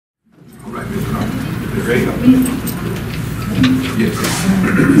ready? Yes.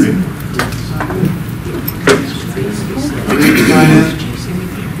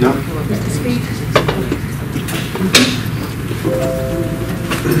 No.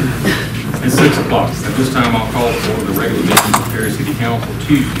 It's 6 o'clock. At this time, I'll call for the regular meeting of Perry City Council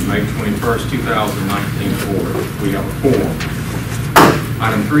Tuesday, May 21st, 2019 order. We have a quorum.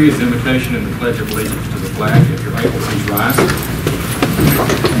 Item 3 is the invitation and the pledge of allegiance to the flag. If you're able, please rise.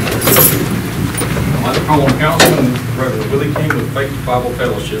 I'd like to call on Councilman Reverend Willie King with Faith Bible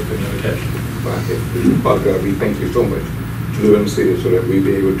Fellowship and invocation. Father God, we thank you so much to live in the city so that we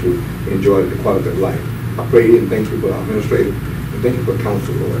be able to enjoy the quality of life. I pray and thank you for our administrator and thank you for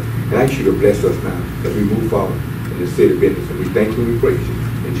council, Lord. And I ask you to bless us now as we move forward in the city business. And we thank you and we praise you.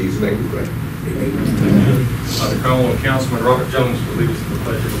 In Jesus' name we pray. Amen. I'd like to call on Councilman Robert Jones to lead us in the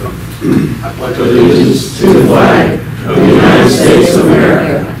pledge of allegiance. I pledge allegiance to the flag of the United States of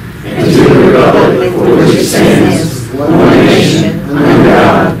America and to the republic for which it stands, one nation, under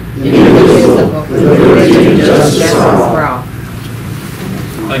God, indivisible, with liberty and justice for all.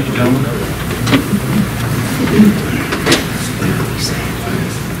 Thank you, gentlemen.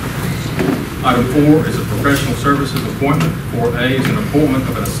 Item 4 is a professional services appointment. 4A is an appointment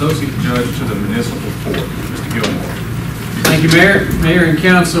of an associate judge to the municipal court. Mr. Gilmore. Thank you, Mayor. Mayor and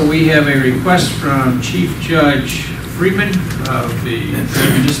Council, we have a request from Chief Judge Friedman of the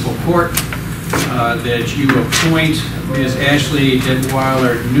Municipal Court that you appoint Ms. Ashley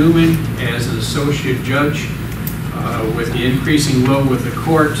Detweiler Newman as an associate judge. With the increasing load with the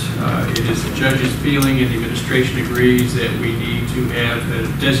court, it is the judge's feeling and the administration agrees that we need to have a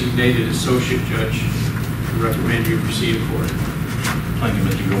designated associate judge. We recommend you proceed for it. Thank you,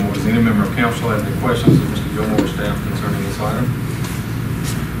 Mr. Gilmore. Does any member of council have any questions of Mr. Gilmore's staff concerning this item?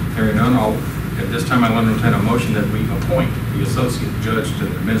 Hearing none, at this time I'll entertain a motion that we appoint the associate judge to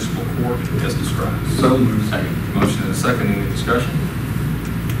the municipal court as described. So moved. Motion and a second. Any discussion?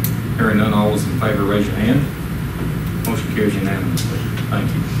 Hearing none, all those in favor raise your hand. Motion carries unanimously.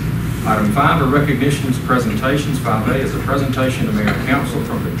 Thank you. Item 5 are recognitions, presentations. 5A is a presentation to Mayor and Council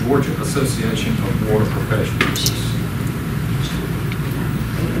from the Georgia Association of Water Professionals.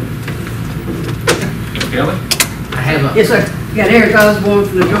 Ms. Kelly? I have a... Yes, sir. We got Eric Osborne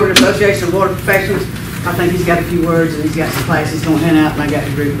from the Georgia Association of Water Professionals. I think he's got a few words and he's got some classes he's going to hand out, and I got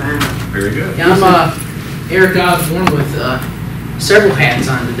the group behind him. Very good. Yeah, I'm Eric Osborne with several hats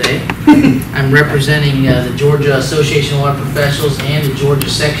on today. I'm representing the Georgia Association of Water Professionals and the Georgia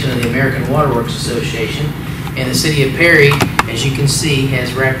section of the American Water Works Association. And the city of Perry, as you can see,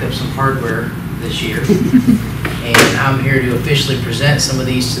 has racked up some hardware this year. And I'm here to officially present some of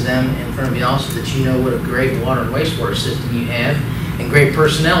these to them in front of you also, that you know what a great water and wastewater system you have and great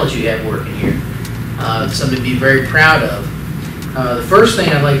personnel that you have working here. Something to be very proud of. The first thing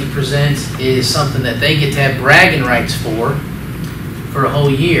I'd like to present is something that they get to have bragging rights for a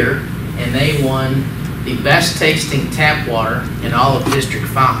whole year, and they won the best tasting tap water in all of District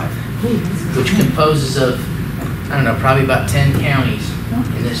 5, which composes of, I don't know, probably about 10 counties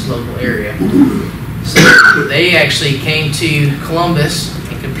in this local area. So they actually came to Columbus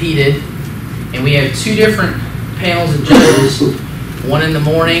and competed, and we have 2 different panels of judges, one in the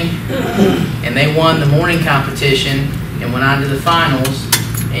morning, and they won the morning competition and went on to the finals.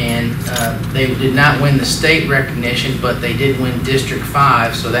 And they did not win the state recognition, but they did win District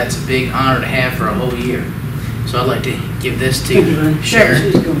 5, so that's a big honor to have for a whole year. So I'd like to give this to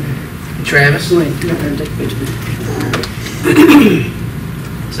Sharon and Travis. So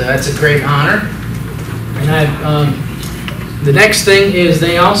that's a great honor. And the next thing is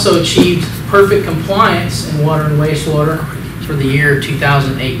they also achieved perfect compliance in water and wastewater for the year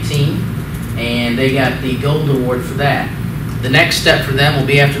 2018, and they got the gold award for that. The next step for them will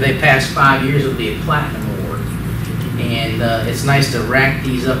be, after they pass 5 years, it'll be a platinum award. And it's nice to rack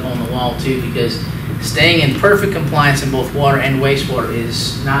these up on the wall too, because staying in perfect compliance in both water and wastewater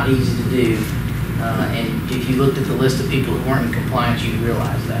is not easy to do. And if you looked at the list of people who weren't in compliance, you'd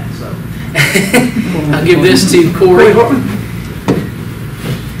realize that. So I'll give this to Corey.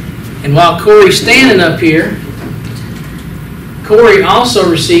 And while Corey's standing up here, Corey also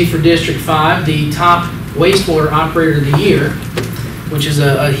received for District 5 the top wastewater operator of the year, which is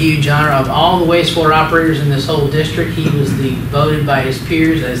a huge honor. Of all the wastewater operators in this whole district, he was voted by his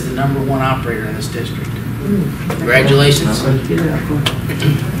peers as the #1 operator in this district. Congratulations.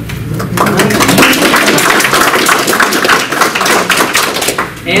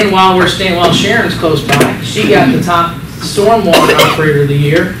 And while Sharon's close by, she got the top stormwater operator of the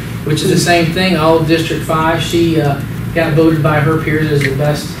year, which is the same thing. All of District 5, she got voted by her peers as the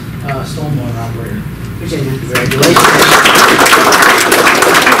best stormwater operator. Congratulations.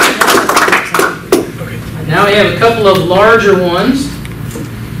 Now we have a couple of larger ones.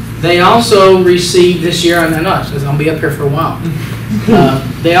 They also received this year, I know, because I'll be up here for a while.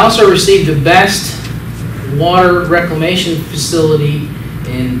 They also received the best water reclamation facility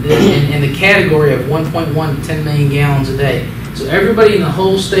in the category of 1.1 to 10 million gallons a day. So everybody in the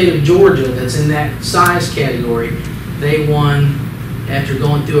whole state of Georgia that's in that size category, they won after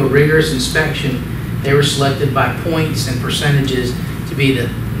going through a rigorous inspection. They were selected by points and percentages to be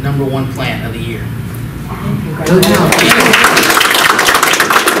the #1 plant of the year. That's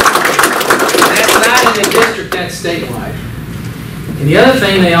not in the district, that's statewide. And the other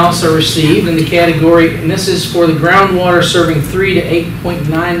thing they also received in the category, and this is for the groundwater serving 3 to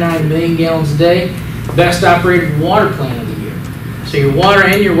 8.99 million gallons a day, best operated water plant of the year. So your water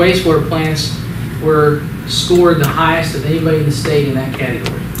and your wastewater plants were scored the highest of anybody in the state in that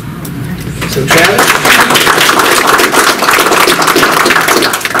category. So Travis,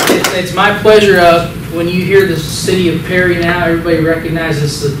 it's my pleasure when you hear the city of Perry now, everybody recognizes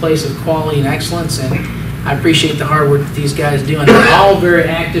this is a place of quality and excellence, and I appreciate the hard work that these guys do. And they're all very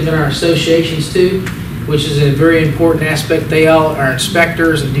active in our associations too, which is a very important aspect. They all are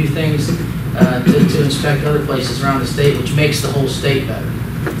inspectors and do things to inspect other places around the state, which makes the whole state better.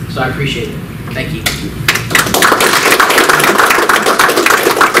 So I appreciate it. Thank you.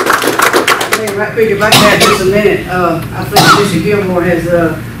 Right, figure if I can have just a minute, I think Mr. Gilmore has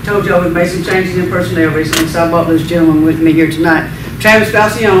told y'all we've made some changes in personnel recently, so I brought this gentleman with me here tonight. Travis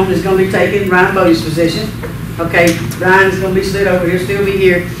Falcione is going to be taking Ryan Bodie's position. Okay, Ryan is going to be slid over here, still be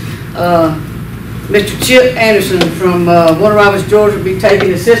here. Mr. Chip Anderson from Warner Robins, Georgia will be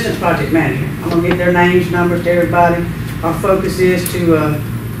taking assistant project manager. I'm going to get their names, numbers to everybody. Our focus is to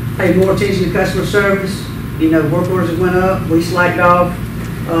pay more attention to customer service. You know, work orders have went up, we slacked off.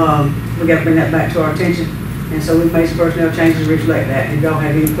 We got to bring that back to our attention. And so we've made some personnel changes to reflect that. If y'all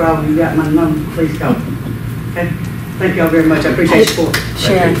have any problem, you got my number, please call. Okay? Thank y'all very much. I appreciate your support.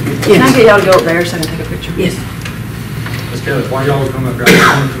 Sharon, can I get y'all to go up there so I can take a picture? Yes. Ms. Kelly, while y'all come up here, I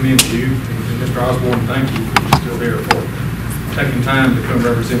want to commend you and Mr. Osborne, thank you for still there for taking time to come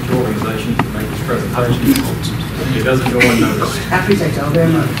represent your organization to make this presentation. It doesn't go unnoticed. I appreciate y'all very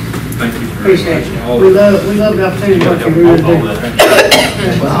much. Thank you. Appreciate it. We love the opportunity to work for you.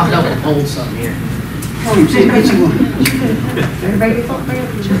 Well, I'll help them hold some here. Oh, see, get you one. Everybody get thought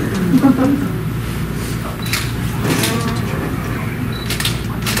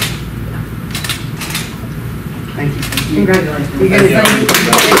Thank you. Congratulations. You got anything?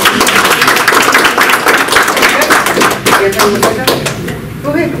 Go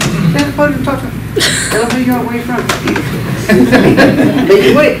ahead. Stand up, podium, talk to me. Tell them who you are, where you're from. Be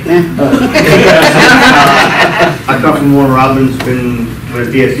quick now. I come from Warner Robins, been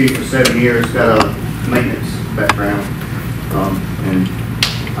with DSU for 7 years, got a maintenance background, and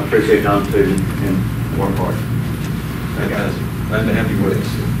I appreciate the opportunity and work hard. Fantastic. Glad to have you with us.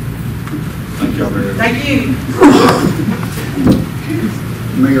 Thank y'all very much. Thank you.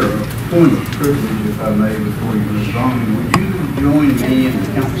 Mayor, a point of privilege, if I may, before you move on, would you join me in the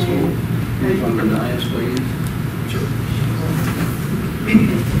council under the dais, please? Sure.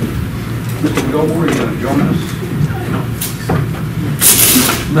 Mr. Gilmore, you going to join us?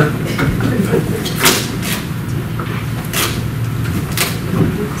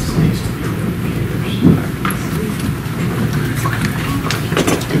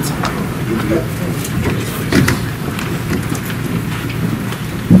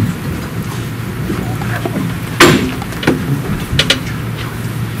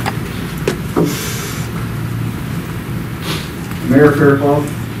 Mayor Fairclough,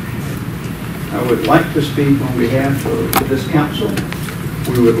 I would like to speak on behalf of this council.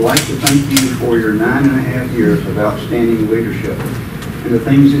 We would like to thank you for your 9.5 years of outstanding leadership and the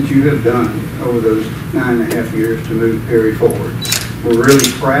things that you have done over those 9.5 years to move Perry forward. We're really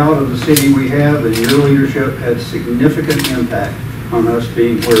proud of the city we have, and your leadership had significant impact on us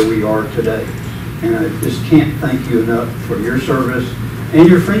being where we are today. And I just can't thank you enough for your service and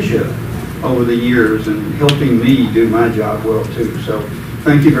your friendship over the years and helping me do my job well too. So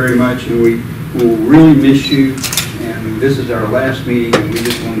thank you very much, and we will really miss you. And this is our last meeting, and we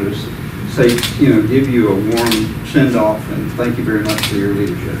just wanted to say, give you a warm send-off, and thank you very much for your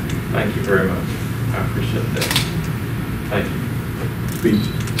leadership. Thank you very much. I appreciate that. Thank you.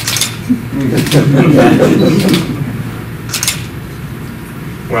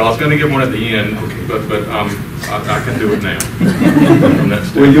 Well, I was going to get one at the end, but I can do it now.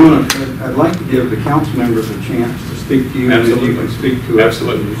 Well, I'd like to give the council members a chance to speak to you, and then you can speak to us.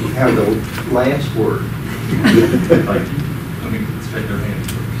 Absolutely. And have the last word. Thank you. Let me take their hands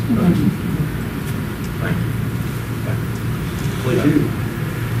first. Thank you. Please.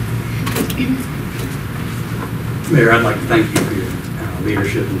 Mayor, I'd like to thank you for your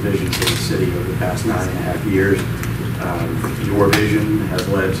leadership and vision for the city over the past 9.5 years. Your vision has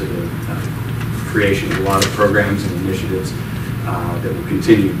led to the creation of a lot of programs and initiatives that will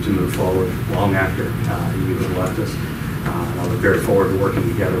continue to move forward long after you have left us. I look very forward to working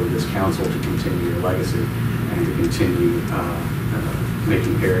together with this council to continue your legacy and to continue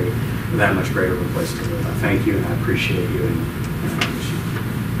making Perry that much greater of a place to live. I thank you and I appreciate you and I miss you.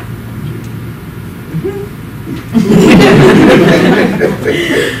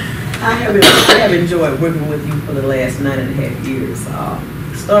 I have enjoyed working with you for the last 9.5 years.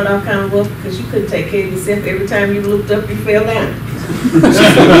 Started off kind of rough because you couldn't take care of yourself. Every time you looked up, you fell down. We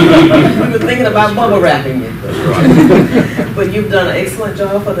were thinking about bubble wrapping you. But you've done an excellent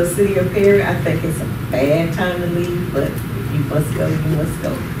job for the city of Perry. I think it's a bad time to leave, but if you must go, you must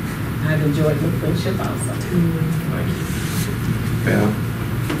go. I've enjoyed your friendship also. Well,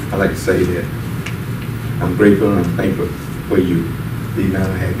 I'd like to say that I'm grateful and I'm thankful for you. These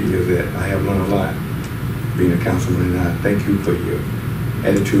 9.5 years that I have learned a lot being a councilman, and I thank you for your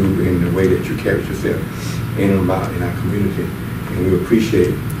attitude and the way that you carry yourself in and about in our community. And we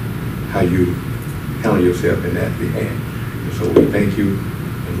appreciate how you handle yourself in that behalf. And so we thank you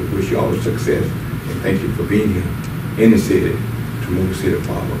and we wish you all the success. And thank you for being here in the city to move the city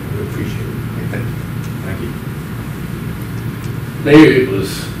forward. We appreciate it. And thank you. Thank you. Mayor, it was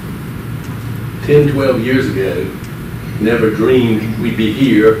 10, 12 years ago. Never dreamed we'd be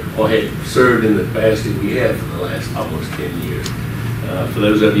here or had served in the capacity we have for the last almost 10 years. For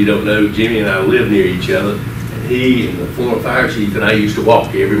those of you who don't know, Jimmy and I live near each other, and he and the former fire chief and I used to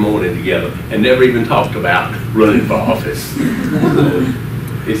walk every morning together and never even talked about running for office. So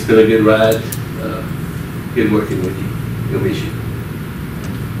it's been a good ride. Good working with you. We'll miss you.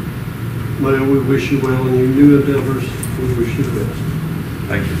 Well, we wish you well in your new endeavors. We wish you the best.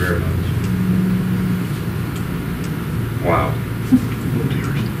 Thank you very much. Wow.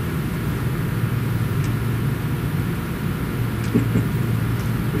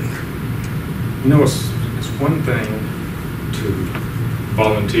 You know, it's one thing to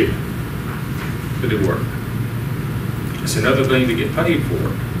volunteer to do work. It's another thing to get paid for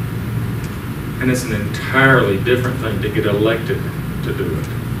it. And it's an entirely different thing to get elected to do it.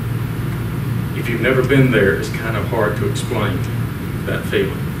 If you've never been there, it's kind of hard to explain that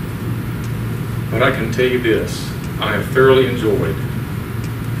feeling. But I can tell you this, I have thoroughly enjoyed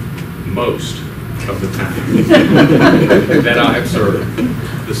most of the time that I have served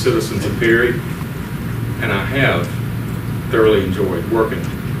the citizens of Perry, and I have thoroughly enjoyed working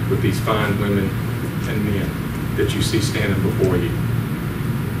with these fine women and men that you see standing before you,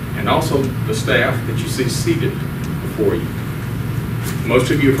 and also the staff that you see seated before you.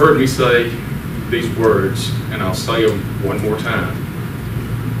 Most of you have heard me say these words, and I'll say them one more time.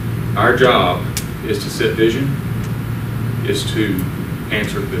 Our job is to set vision, is to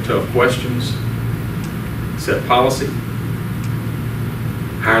answer the tough questions, set policy,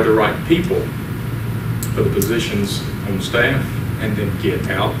 hire the right people for the positions on staff, and then get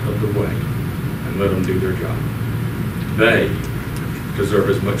out of the way and let them do their job. They deserve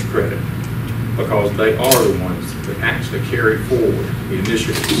as much credit because they are the ones that actually carry forward the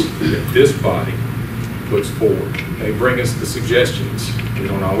initiatives that this body puts forward. They bring us the suggestions. We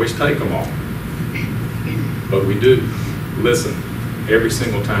don't always take them all, but we do listen every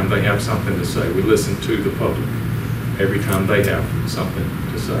single time they have something to say. We listen to the public every time they have something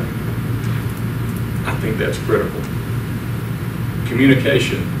to say. I think that's critical.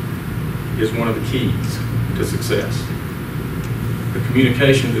 Communication is one of the keys to success. The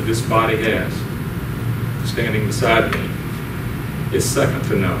communication that this body has, standing beside me, is second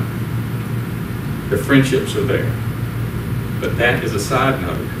to none. The friendships are there, but that is a side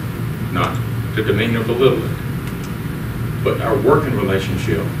note, not to demean or belittle it. But our working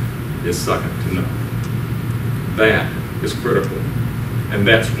relationship is second to none. That is critical. And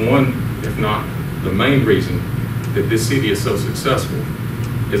that's one, if not the main reason that this city is so successful,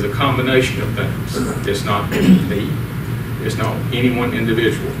 is a combination of things. It's not me, it's not any one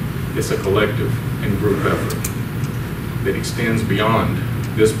individual. It's a collective and group effort that extends beyond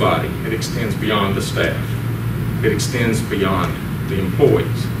this body. It extends beyond the staff. It extends beyond the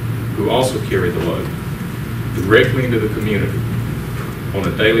employees who also carry the load directly into the community on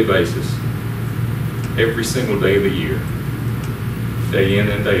a daily basis, every single day of the year, day in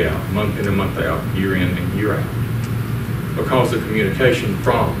and day out, month in and month out, year in and year out. Because the communication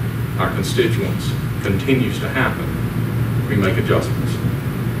from our constituents continues to happen, we make adjustments.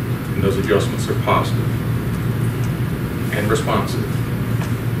 And those adjustments are positive and responsive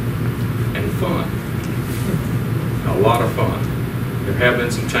and fun. A lot of fun. There have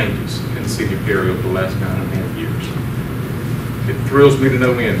been some changes in the city of Perry over the last 9.5 years. It thrills me to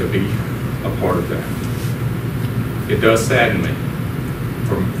no end to be a part of that. It does sadden me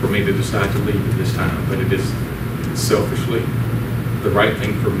for me to decide to leave at this time, but it is selfishly the right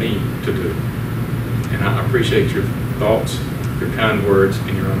thing for me to do. And I appreciate your thoughts, your kind words,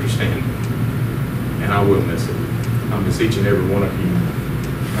 and your understanding. And I will miss it. I'll miss each and every one of you.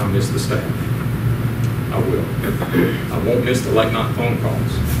 I'll miss the staff. I will. I won't miss the late night phone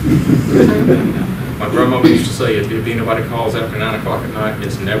calls. My grandmother used to say, if anybody calls after 9 o'clock at night,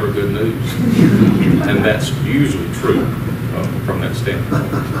 it's never good news. And that's usually true from that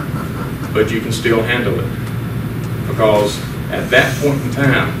standpoint. But you can still handle it. Because at that point in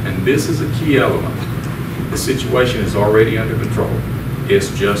time, and this is a key element, the situation is already under control. It's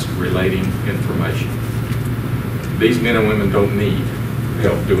just relating information. These men and women don't need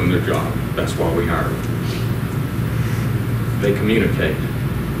help doing their job. That's why we hire them. They communicate,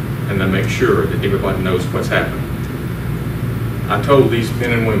 and they make sure that everybody knows what's happening. I told these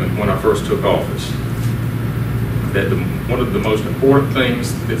men and women when I first took office that one of the most important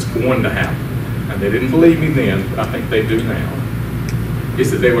things that's going to happen, and they didn't believe me then, but I think they do now, is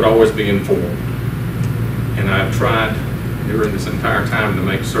that they would always be informed. And I've tried during this entire time to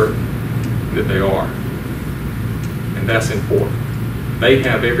make certain that they are. And that's important. They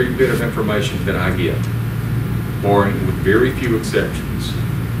have every bit of information that I get, barring with very few exceptions,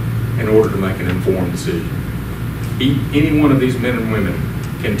 in order to make an informed decision. Any one of these men and women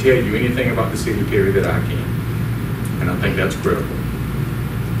can tell you anything about the city of Perry that I can. And I think that's critical.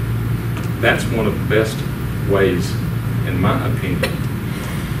 That's one of the best ways, in my opinion,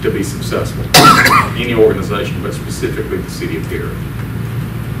 to be successful in any organization, but specifically the city of Perry.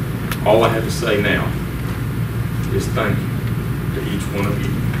 All I have to say now is thank you to each one of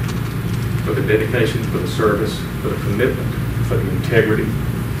you for the dedication, for the service, for the commitment, for the integrity,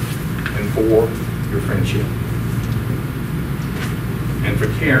 and for your friendship. And for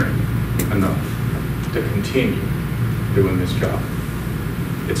caring enough to continue doing this job.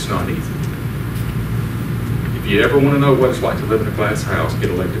 It's not easy. If you ever want to know what it's like to live in a glass house, get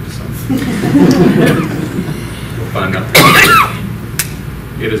elected to something. You'll find out.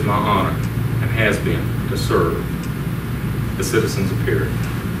 It is my honor, and has been, to serve the citizens of Perry,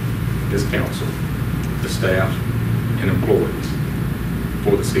 this council, the staff, and employees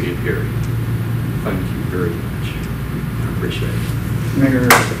for the city of Perry. Thank you very much. I appreciate it. Mayor,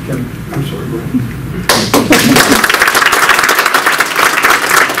 I'm sorry, go ahead.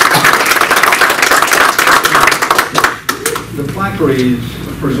 The plaque reads,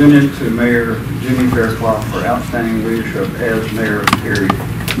 presented to Mayor Jimmy Fairclough for outstanding leadership as mayor of Perry,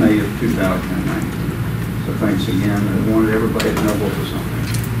 May of 2019. So thanks again. I wanted everybody to know what was on there.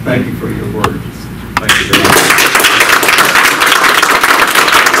 Thank you for your words. Thank you very much.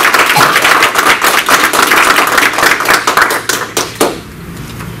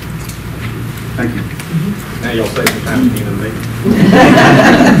 Thank you. Now y'all take some time to meet me.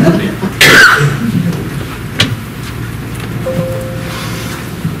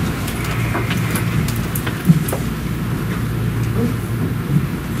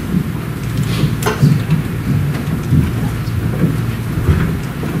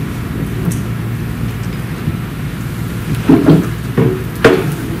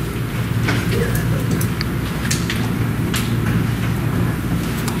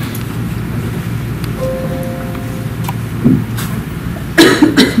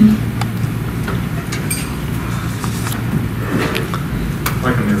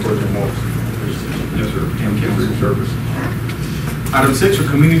 Item 6 are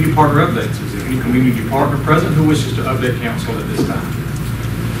community partner updates. Is there any community partner present who wishes to update council at this time?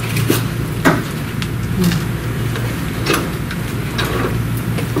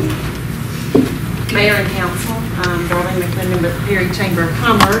 Mayor and Council, I'm Darlene McClendon with the Perry Chamber of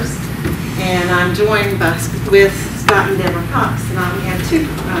Commerce, and I'm joined with Scott and Deborah Cox. Tonight we have two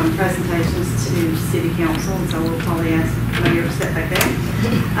presentations to City Council, and so we'll probably ask the Mayor to step back there.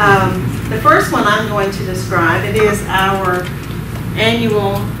 The first one I'm going to describe, it is our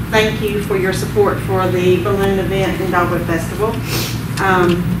annual thank you for your support for the balloon event in Dogwood Festival.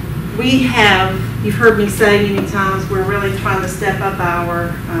 You've heard me say many times, we're really trying to step up our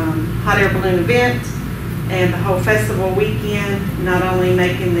hot air balloon event and the whole festival weekend, not only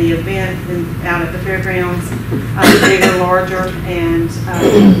making the event out at the fairgrounds bigger, larger, and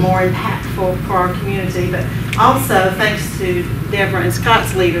more impactful for our community, but also thanks to Deborah and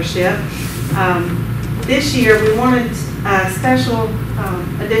Scott's leadership. This year we wanted a special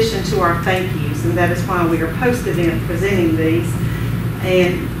addition to our thank yous, and that is why we are post-event presenting these.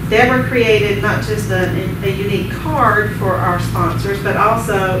 And Deborah created not just a unique card for our sponsors, but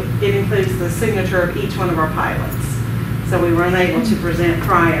also it includes the signature of each one of our pilots. So we were unable to present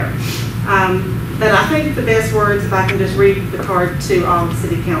prior. But I think the best words, if I can just read the card to all of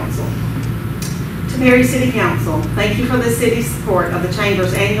City Council. To Perry City Council, thank you for the city's support of the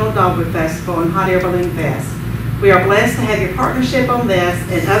Chamber's annual Dogwood Festival and Hot Air Balloon Fest. We are blessed to have your partnership on this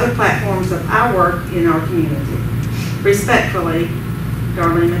and other platforms of our work in our community. Respectfully,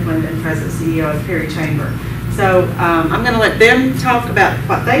 Darlene McClendon, President CEO of Perry Chamber. So I'm going to let them talk about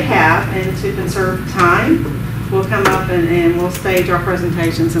what they have, and to conserve time, we'll come up and we'll stage our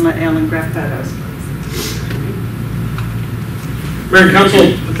presentations and let Ellen grab photos. Mayor and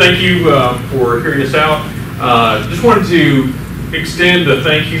Council, thank you for hearing us out. Just wanted to extend a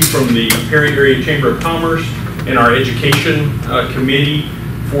thank you from the Perry Area Chamber of Commerce and our Education Committee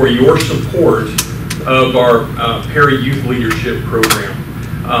for your support of our Perry Youth Leadership Program.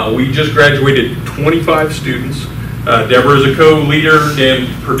 We just graduated 25 students. Deborah is a co-leader, and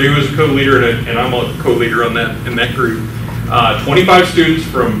Purdue is a co-leader, and I'm a co-leader on that in that group. 25 students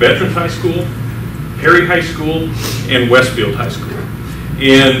from Veterans High School, Perry High School, and Westfield High School.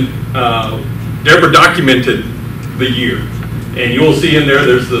 And Deborah documented the year. And you will see in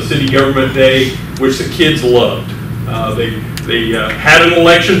there's the City Government Day, which the kids loved. They had an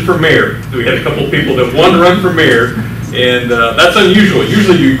election for mayor. We had a couple of people that wanted to run for mayor, and that's unusual.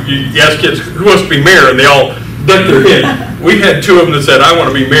 Usually you ask kids, who wants to be mayor, and they all duck their head. We had two of them that said, I want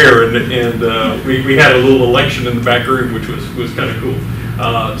to be mayor, and we had a little election in the back room, which was kind of cool.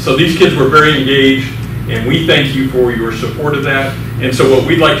 So these kids were very engaged, and we thank you for your support of that. And so what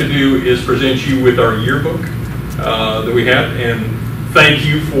we'd like to do is present you with our yearbook that we have, and thank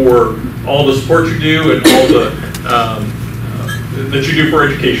you for all the support you do and all the that you do for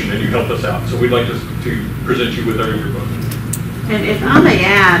education, and you help us out. So we'd like to present you with our yearbook. And if I may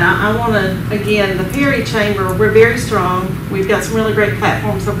add, I want to, again, the Perry Chamber, we're very strong. We've got some really great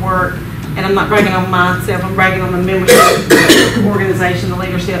platforms of work, and I'm not bragging on myself, I'm bragging on the membership organization, the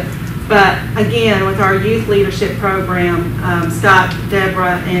leadership. But again, with our youth leadership program, Scott,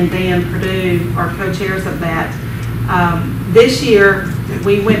 Deborah, and Dan Purdue are co-chairs of that. This year,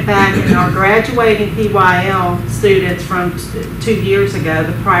 we went back and our graduating PYL students from 2 years ago,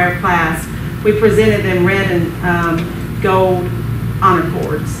 the prior class, we presented them red and gold honor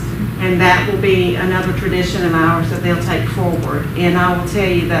cords. And that will be another tradition of ours that they'll take forward. And I will tell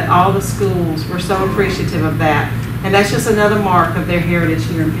you that all the schools were so appreciative of that. And that's just another mark of their heritage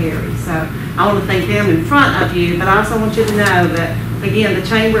here in Perry. So I want to thank them in front of you, but I also want you to know that, again, the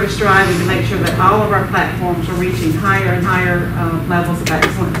Chamber is striving to make sure that all of our platforms are reaching higher and higher levels of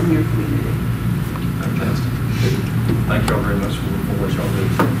excellence in your community. Fantastic. Thank you all very much for what y'all do.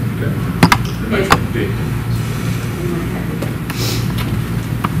 Okay.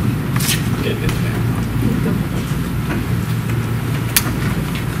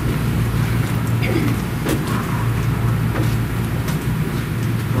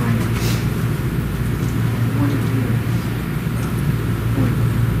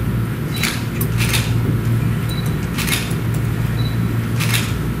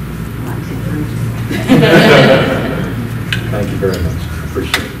 Thank you very much. I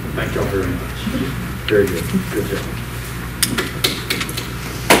appreciate it. Thank you all very much. Very good. Good job.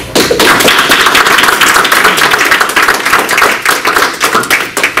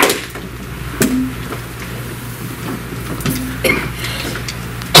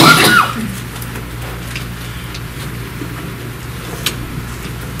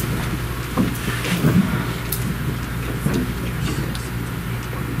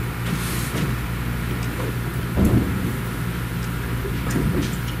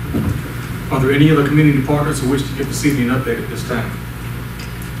 Are there any other community departments who wish to give the city an update at this time?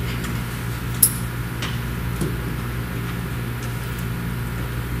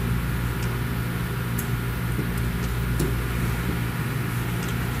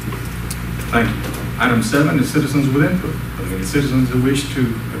 Thank you. Item 7 is citizens with input. Are there any citizens who wish to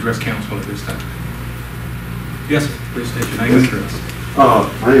address council at this time? Yes, sir. Please state your name and address.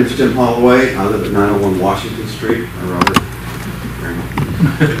 My name is Jim Holloway. I live at 901 Washington Street. Robert.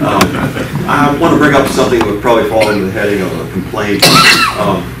 I want to bring up something that would probably fall into the heading of a complaint.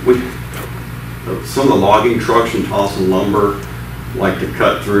 Some of the logging trucks in Towson Lumber like to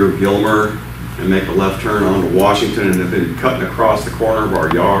cut through Gilmer and make a left turn onto Washington, and have been cutting across the corner of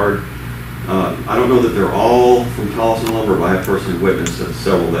our yard. I don't know that they're all from Towson Lumber, but I have personally witnessed that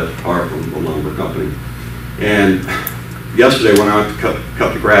several that are from the lumber company. And yesterday when I went to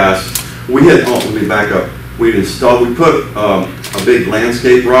cut the grass, we had, let me back up. We put a big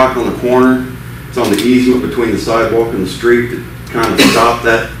landscape rock on the corner. It's on the easement between the sidewalk and the street to kind of stop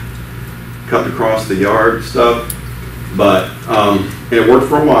that cutting across the yard stuff. But it worked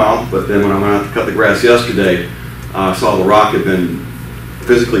for a while, but then when I went out to cut the grass yesterday, I saw the rock had been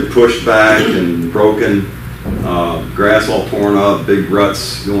physically pushed back and broken, grass all torn up, big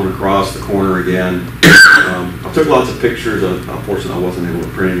ruts going across the corner again. I took lots of pictures. Unfortunately, I wasn't able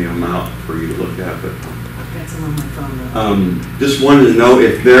to print any of them out for you to look at, but just wanted to know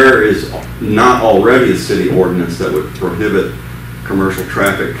if there is not already a city ordinance that would prohibit commercial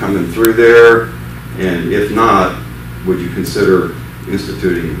traffic coming through there, and if not, would you consider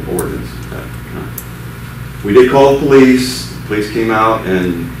instituting an ordinance of that kind? We did call the police. The police came out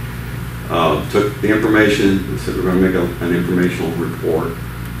and took the information and said we're going to make an informational report.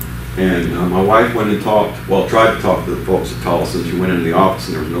 And my wife went and tried to talk to the folks at Tolleson. She went into the office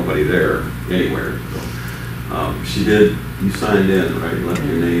and there was nobody there anywhere. So, she did, you signed in, right? You left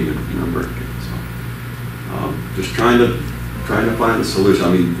your name and number. So, just trying to find a solution.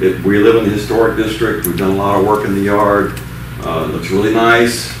 I mean, we live in the historic district. We've done a lot of work in the yard. It looks really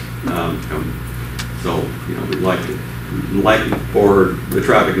nice. So, you know, we'd like for the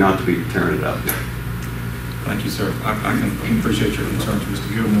traffic not to be tearing it up. Thank you, sir. I can appreciate your concerns, Mr.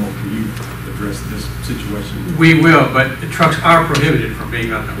 Gilmore. Can you address this situation? We will, but the trucks are prohibited from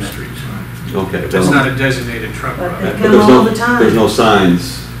being on those streets. Okay. It's not a designated truck But route. they come all the time. There's no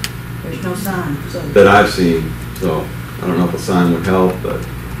signs There's no sign, so. that I've seen, so I don't know if a sign would help, but.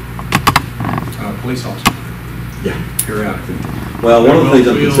 Police officer. Yeah. Periodically. Well, one of the things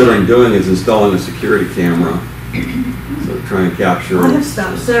I'm considering doing is installing a security camera, so try and capture. I have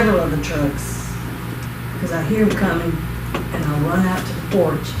stopped several of the trucks, because I hear them coming, and I'll run out to the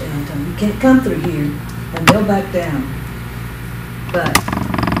porch, and I tell them, you can't come through here, and they'll back down. But,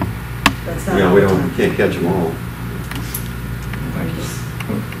 that's not Yeah, all we the don't, time. can't catch them all. Thank you.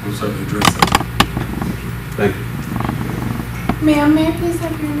 We'll certainly address that. Thank you. Ma'am, may I please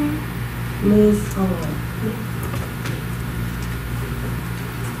have your name? Liz Holloway.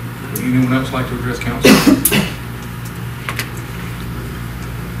 Anyone else like to address council?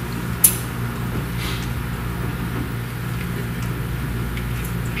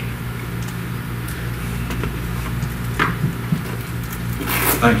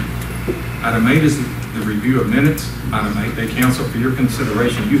 Thank you. Item 8 is the review of minutes. Item 8A, council, for your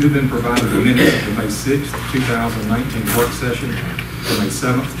consideration, you have been provided the minutes of the May 6th, 2019 work session, the May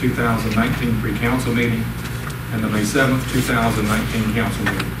 7th, 2019 pre-council meeting, and the May 7th, 2019 council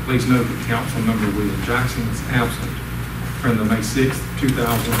meeting. Please note that Council Member William Jackson is absent from the May 6th,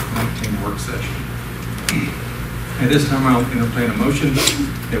 2019 work session. At this time, I'll entertain a motion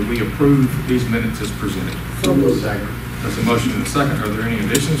that we approve these minutes as presented. There's a motion and a second. Are there any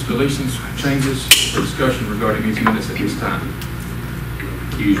additions, deletions, changes, or discussion regarding these minutes at this time?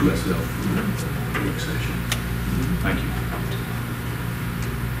 Accuse myself. Work session. Thank you.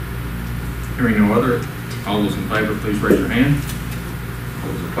 Hearing no other, all those in favor, please raise your hand.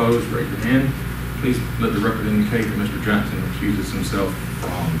 All those opposed, raise your hand. Please let the record indicate that Mr. Jackson recuses himself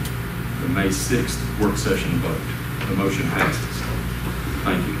from the May 6th work session vote. The motion passes.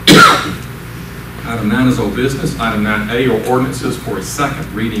 Thank you. Item 9 is old business. Item 9A are ordinances for a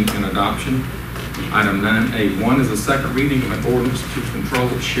second reading and adoption. Item 9A1 is a second reading of an ordinance to control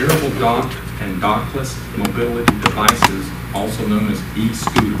shareable docked and dockless mobility devices, also known as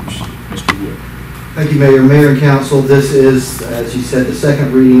e-scooters. Mr. Wood. Thank you, Mayor. Mayor and Council, this is, as you said, the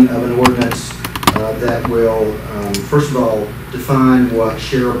second reading of an ordinance that will, first of all, define what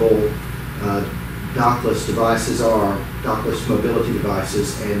shareable dockless devices are, dockless mobility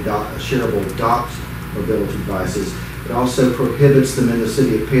devices, and shareable docked mobility devices. It also prohibits them in the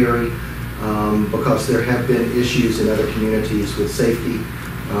city of Perry because there have been issues in other communities with safety,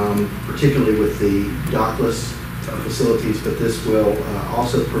 particularly with the dockless facilities, but this will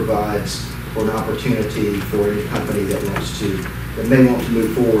also provides for an opportunity for any company that may want to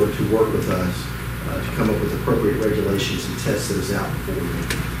move forward to work with us to come up with appropriate regulations and test those out before we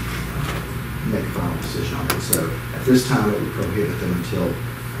make a final decision on it. So at this time, it would prohibit them until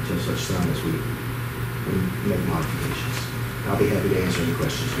such time as we make modifications. I'll be happy to answer any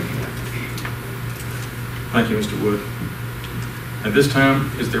questions you have. Thank you, Mr. Wood. At this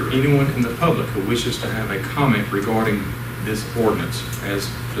time, is there anyone in the public who wishes to have a comment regarding this ordinance as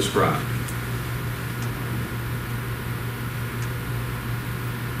described?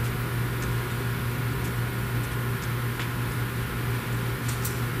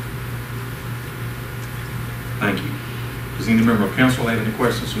 Thank you. Does any member of council have any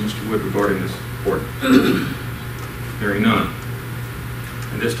questions for Mr. Wood regarding this ordinance? Hearing none.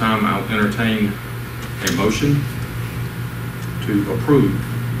 At this time, I'll entertain a motion to approve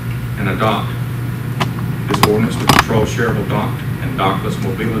and adopt this ordinance to control shareable docked and dockless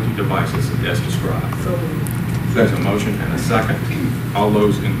mobility devices as described. There's a motion and a second. All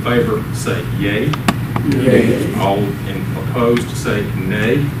those in favor say yea. Yea. All opposed say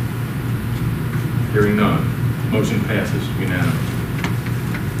nay. Hearing none, motion passes unanimously.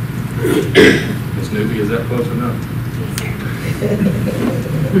 Ms. Newby, is that close enough?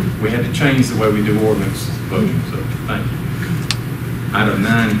 We had to change the way we do ordinance voting, so thank you. Item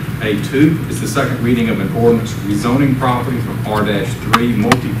 9A2 is the second reading of an ordinance rezoning property from R-3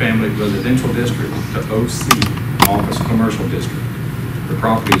 multifamily residential district to OC office commercial district. The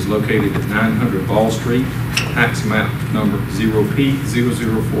property is located at 900 Ball Street, tax map number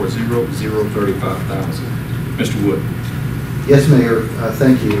 0P0040035,000. Mr. Wood. Yes, Mayor,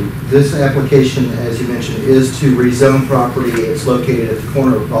 thank you. This application, as you mentioned, is to rezone property. It's located at the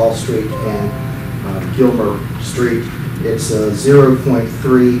corner of Ball Street and Gilmer Street. It's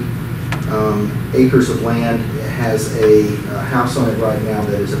 0.3 acres of land. It has a house on it right now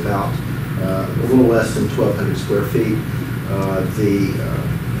that is about a little less than 1,200 square feet.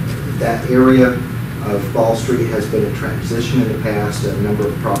 That area of Ball Street has been in transition in the past. A number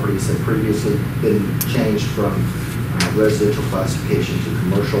of properties have previously been changed from residential classification to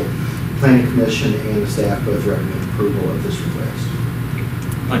commercial. Planning Commission and the staff both recommend approval of this request.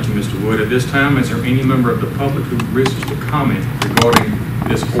 Thank you, Mr. Wood. At this time, is there any member of the public who wishes to comment regarding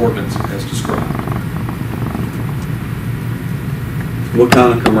this ordinance as described? What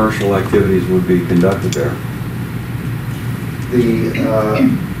kind of commercial activities would be conducted there?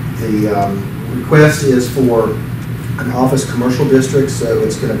 The request is for an office commercial district, so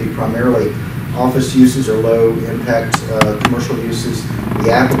it's going to be primarily office uses or low impact commercial uses.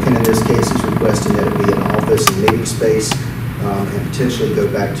 The applicant in this case is requesting that it be an office and meeting space and potentially go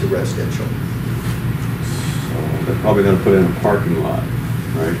back to residential. So they're probably going to put in a parking lot,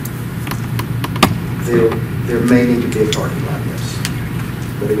 right? There may need to be a parking lot, yes.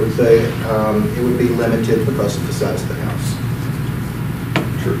 But it would be limited because of the size of the house.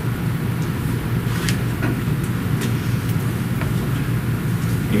 Sure.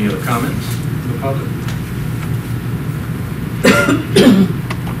 Any other comments from the public?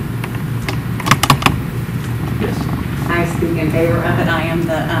 Yes. I speak in favor of it. I am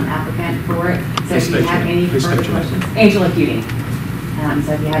the applicant for it. So if you have any Please further state your name. questions, Angela Cutie. So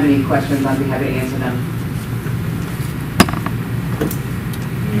if you have any questions, I'd be happy to answer them.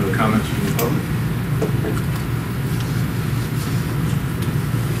 Any other comments from the public?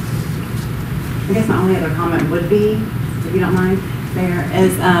 I guess my only other comment would be, if you don't mind, Mayor,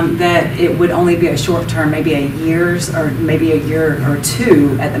 is that it would only be a short term, maybe a year or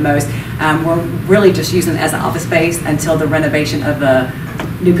two at the most. We're really just using it as an office space until the renovation of the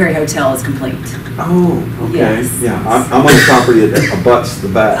New Perry Hotel is complete. Oh, okay. Yes. Yeah, I'm on the property that abuts the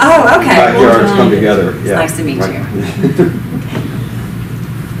back. Oh, okay. Backyards come together. It's Yeah. nice to meet you.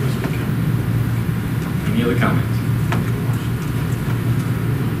 Any other comments?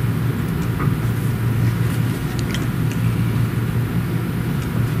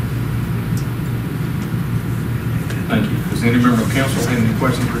 Thank you. Does any member of council have any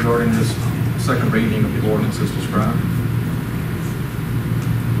questions regarding this second reading of the ordinance as described?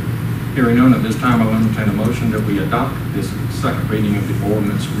 Hearing none, at this time I'll entertain a motion that we adopt this second reading of the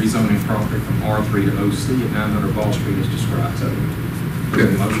ordinance rezoning property from R3 to OC at 900 Ball Street as described.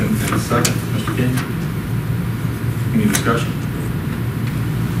 There's a motion and a second. Mr. King? Any discussion?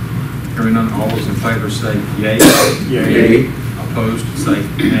 Hearing none, all those in favor say yea. Yea. Opposed, say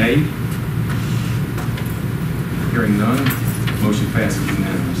nay. Hearing none, motion passes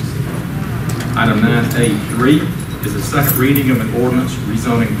unanimously. Item 9A3 is the second reading of an ordinance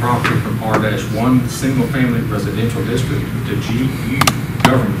rezoning property from R-1 single-family residential district to GU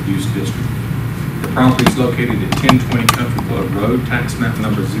government use district. The property is located at 1020 Country Club Road, tax map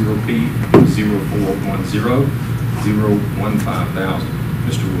number 0P0410-015,000.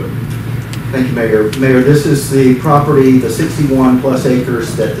 Mr. Wood. Thank you, Mayor. Mayor, this is the property, the 61 plus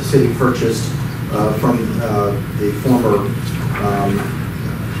acres that the city purchased from the former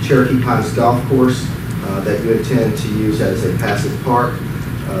Cherokee Pines Golf Course that you intend to use as a passive park.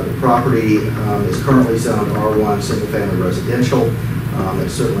 The property is currently zoned R1 single family residential.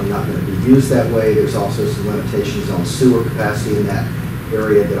 It's certainly not going to be used that way. There's also some limitations on sewer capacity in that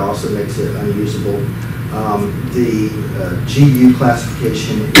area that also makes it unusable. The GU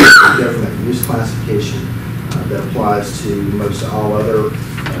classification is the government use classification that applies to most all other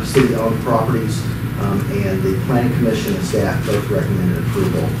city-owned properties, and the Planning Commission and staff both recommended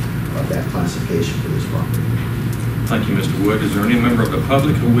approval of that classification for this property. Thank you, Mr. Wood. Is there any member of the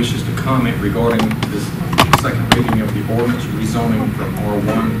public who wishes to comment regarding this second reading of the ordinance rezoning from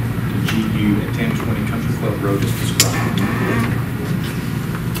R1 to GU at 1020 Country Club Road as described?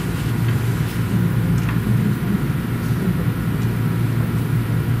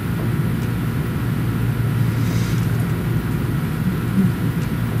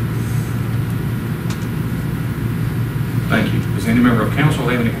 of council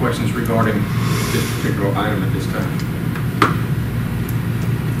have any questions regarding this particular item at this time?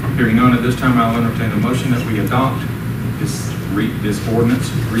 Hearing none at this time, I'll entertain a motion that we adopt this ordinance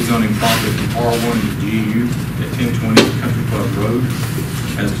rezoning property from R1 to GU at 1020 Country Club Road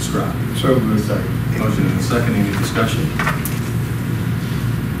as described. So moved. Second. Motion and a second. Any discussion?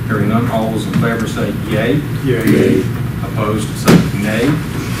 Hearing none, all those in favor say yay. Yay. Opposed, say nay.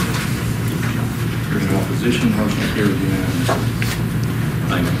 Hearing no opposition, motion carries unanimously.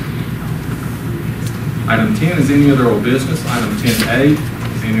 Thank you. Item 10 is any other old business. Item 10A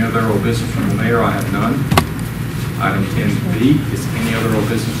is any other old business from the mayor. I have none. Item 10B is any other old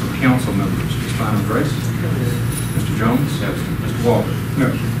business from council members. Ms. Fine Grace? Mr. Jones? Yes. Mr. Walker?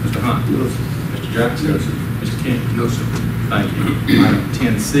 Yes. Mr. Hunt? Yes. Mr. Jackson? Yes. Mr. King? No, sir. Thank you. Item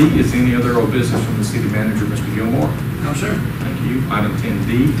 10C is any other old business from the city manager, Mr. Gilmore. No, sir. Thank you. Item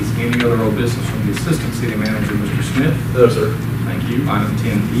 10D is any other old business from the assistant city manager, Mr. Smith. No, sir. Thank you. Item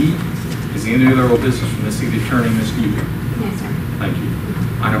 10E is any other old business from the city attorney, Ms. Newby. Yes, sir. Thank you.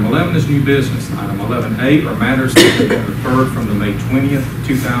 Item 11 is new business. Item 11A are matters that have been referred from the May 20th,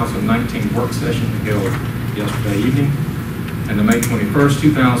 2019 work session held yesterday evening and the May 21st,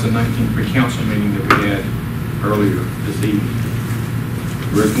 2019 pre-council meeting that we had earlier this evening.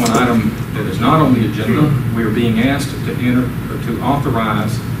 There is one item that is not on the agenda. We are being asked to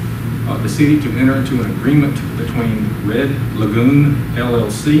authorize the city to enter into an agreement between Red Lagoon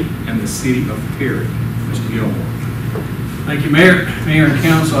LLC and the city of Perry. Mr. Gilmore. Thank you, Mayor. Mayor and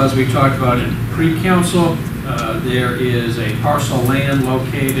council, as we talked about in pre-council, there is a parcel of land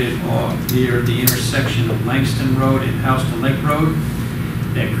located near the intersection of Langston Road and Houston Lake Road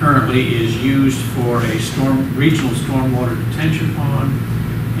that currently is used for a regional stormwater detention pond,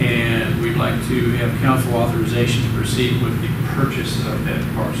 and we'd like to have council authorization to proceed with the purchase of that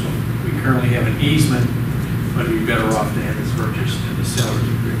parcel. We currently have an easement, but we'd be better off to have this purchased in the seller's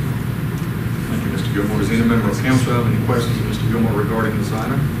agreement. Thank you, Mr. Gilmore. Does any member of council have any questions of Mr. Gilmore regarding this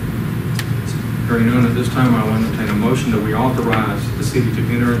item? Hearing none at this time, I will entertain a motion that we authorize the city to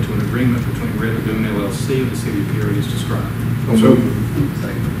enter into an agreement between Red Lagoon LLC and the city of Perry as described. So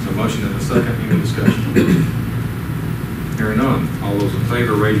There's a motion and a second. Any discussion? Hearing none. All those in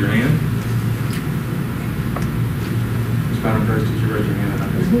favor, raise your hand. Ms. Madam Clerk, did you raise your hand?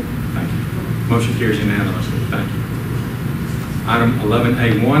 Thank you. Motion carries unanimously. Thank you. Item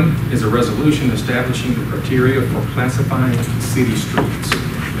 11A1 is a resolution establishing the criteria for classifying city streets.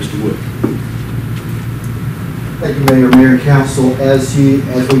 Mr. Wood. Thank you, Mayor, Mayor, and Council. As we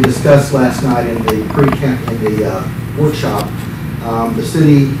discussed last night in the workshop, the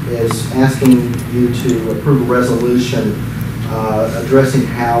city is asking you to approve a resolution addressing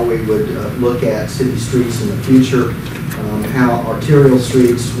how we would look at city streets in the future, how arterial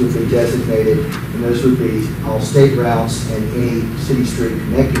streets would be designated, and those would be all state routes and any city street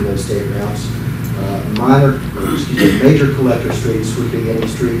connecting those state routes. Major collector streets would be any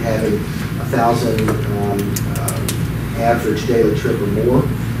street having 1,000 average daily trip or more,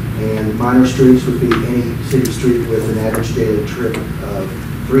 and minor streets would be any city street with an average daily trip of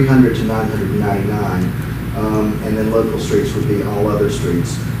 300 to 999, and then local streets would be all other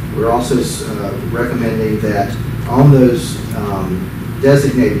streets. We're also recommending that on those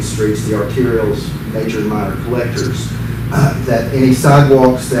designated streets, the arterials, major and minor collectors, that any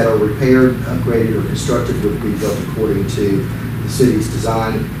sidewalks that are repaired, upgraded, or constructed would be built according to the city's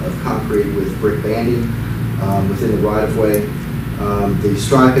design of concrete with brick banding within the right-of-way. The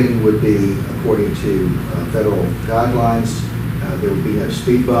striping would be according to federal guidelines. There would be no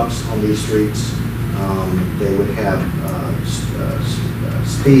speed bumps on these streets. They would have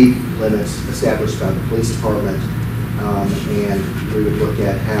speed limits established by the police department, and we would look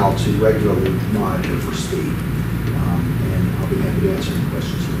at how to regularly monitor for speed. And I'll be happy to answer any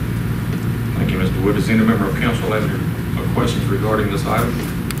questions. Thank you, Mr. Wood. Does any member of council have any questions regarding this item?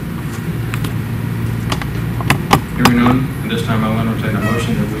 Hearing none, at this time I'll entertain a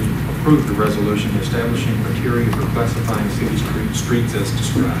motion that we approve the resolution establishing criteria for classifying city streets as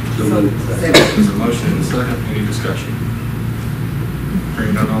described. There's a motion and a second. Any discussion?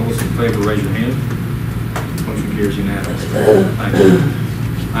 Hearing none, all those in favor, raise your hand. Motion carries unanimously. Thank you.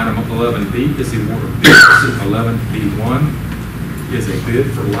 Item 11B is the award of bids. 11B1 is a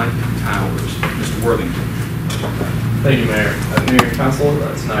bid for light towers. Mr. Worthington. Thank you, Mayor. Mayor and Council,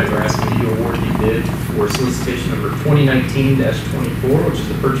 tonight we're asking you to award the bid for solicitation number 2019-24, which is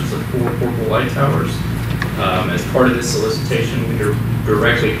the purchase of 4 portable light towers. As part of this solicitation, we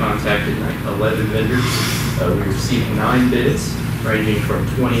directly contacted 11 vendors. We received 9 bids, ranging from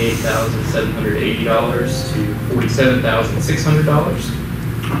 $28,780 to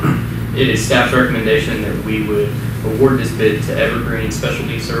 $47,600. It is staff's recommendation that we would award this bid to Evergreen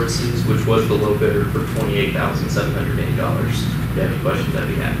Specialty Services, which was the low bidder for $28,780. If you have any questions, I'd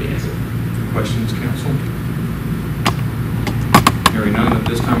be happy to answer. Questions, council? Hearing none, at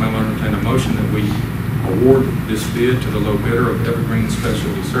this time I'll entertain a motion that we award this bid to the low bidder of Evergreen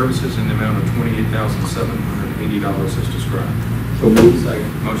Specialty Services in the amount of $28,780 as described. So moved.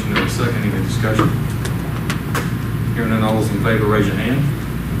 Second. Motion and a second, any discussion? Hearing none, all those in favor, raise your hand.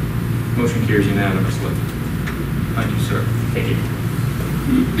 Motion carries unanimously. Thank you, sir. Thank you.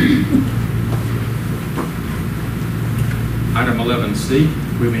 Item 11C,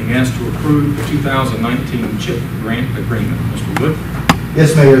 we're being asked to approve the 2019 CHIP grant agreement. Mr. Wood?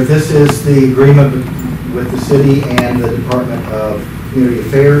 Yes, Mayor, this is the agreement with the city and the Department of Community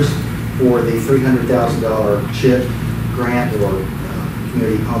Affairs for the $300,000 CHIP grant or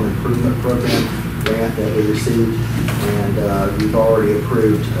Community Home Improvement Program grant that we received. And we've already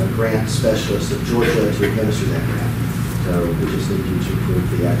approved a grant specialist of Georgia to administer that grant. So we just need you to approve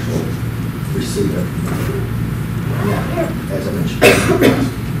the actual receipt of as I mentioned.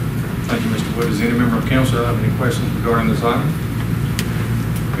 Thank you, Mr. Wood. Does any member of council have any questions regarding this item?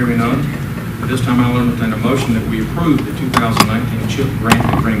 Hearing none, at this time I'll entertain a motion that we approve the 2019 CHIP grant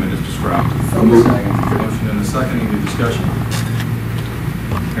agreement as described. Motion and a second, any discussion?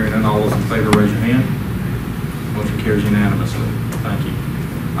 Hearing none, all those in favor raise your hand. Motion carries unanimously. Thank you.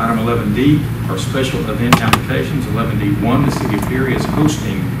 Item 11D are special event applications. 11D1, the City of Perry is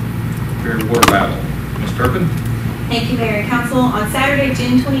hosting Perry Water Battle. Ms. Turpin? Thank you, Mayor and Council. On Saturday,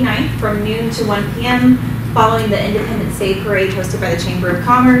 June 29th, from noon to 1 p.m., following the Independence Day Parade hosted by the Chamber of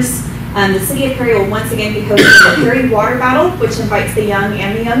Commerce, the City of Perry will once again be hosting the Perry Water Battle, which invites the young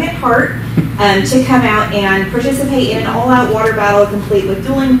and the young at heart to come out and participate in an all-out water battle complete with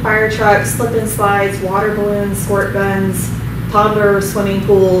dueling fire trucks, slip and slides, water balloons, squirt guns, toddler swimming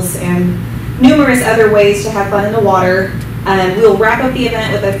pools, and numerous other ways to have fun in the water. We will wrap up the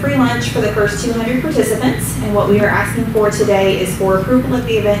event with a free lunch for the first 200 participants, and what we are asking for today is for approval of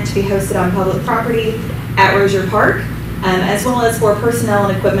the event to be hosted on public property at Rozier Park, as well as for personnel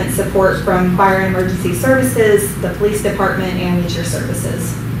and equipment support from Fire and Emergency Services, the Police Department, and Leisure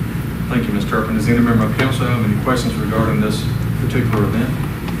Services. Thank you, Ms. Turpin. Does any member of council have any questions regarding this particular event?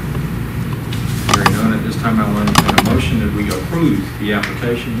 Hearing none, at this time I'll entertain a motion that we approve the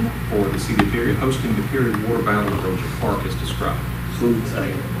application for the City of Perry hosting the Perry Water Battle at Rozier Park as described.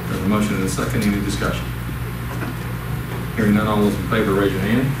 There's a motion and a second. Any discussion? Hearing none, all those in favor raise your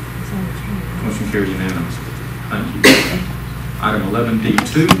hand. Motion carries unanimously. Thank you. Item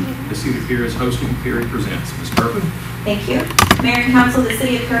 11D2, the City of Perry is hosting Perry Presents. Ms. Turpin? Thank you. Mayor and Council, the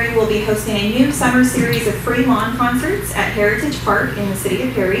City of Perry will be hosting a new summer series of free lawn concerts at Heritage Park in the City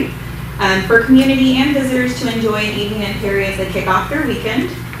of Perry for community and visitors to enjoy an evening in Perry as they kick off their weekend.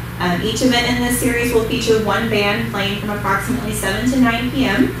 Each event in this series will feature one band playing from approximately 7 to 9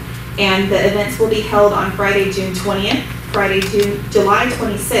 p.m. and the events will be held on Friday, June 20th, Friday, July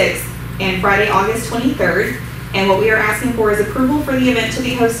 26th, and Friday, August 23rd. And what we are asking for is approval for the event to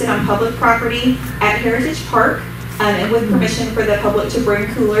be hosted on public property at Heritage Park, and with permission for the public to bring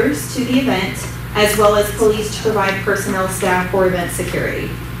coolers to the event, as well as police to provide personnel staff for event security.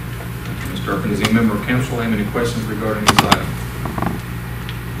 Thank you, Ms. Turpin. Does any member of council have any questions regarding this item?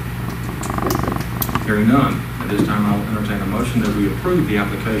 Hearing none, at this time I'll entertain a motion that we approve the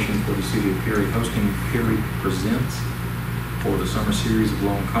application for the City of Perry hosting Perry Presents for the summer series of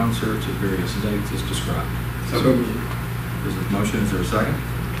long concerts at various dates as described. There's a motion. Is there a second?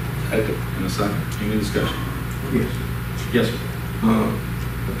 Second. And a second. Any discussion? Yes. Yes, sir. I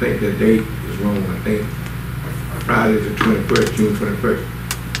think the date is wrong. I think Friday the 21st, June 21st,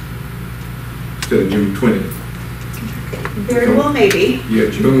 instead of June 20th. Very well, maybe. Yeah,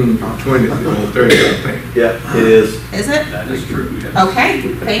 June 20th is on Thursday, I think. Yeah, it is. Is it? That is true.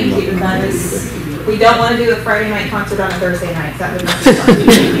 Okay, thank you. That is, we don't want to do a Friday night concert on a Thursday night. That would not be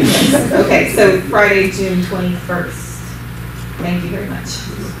fun. Okay, so Friday, June 21st. Thank you very much.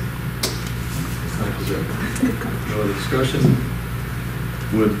 Thank you, sir. No other discussion?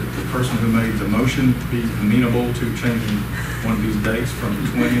 Would the person who made the motion be amenable to changing one of these dates from the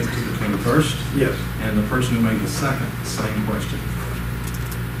 20th to the 21st? Yes. And the person who made the second, same question.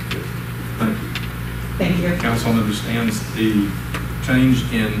 Thank you. Thank you. Council understands the change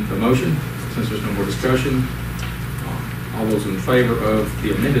in the motion. Since there's no more discussion, all those in favor of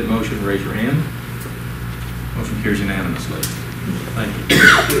the amended motion, raise your hand. Motion carries unanimously. Thank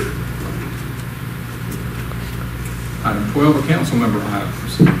you. Item 12 are council member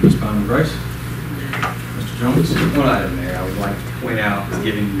items. Ms. Bynum Grace. Mr. Jones. One item there I would like to point out,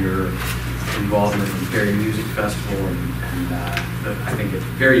 given your involvement in the Perry Music Festival, and I think it's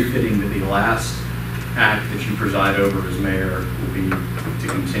very fitting that the last act that you preside over as mayor will be to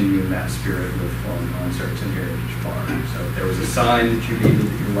continue in that spirit with Flowing Concerts and Heritage Park. So if there was a sign that you needed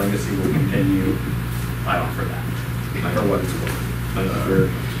that your legacy will continue, I offer that, for what it's worth. Thank you very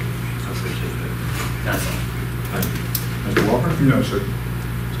much. I appreciate that. That's all. Thank you. Mr. Walker? No, sir.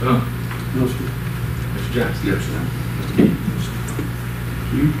 Mr. Hunt? No, sir. Mr. Jackson? Yes, sir. Mr. Key?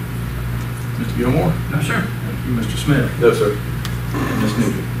 Thank you. Mr. Gilmore? No, sir. Thank you. Mr. Smith? No, sir. And Ms.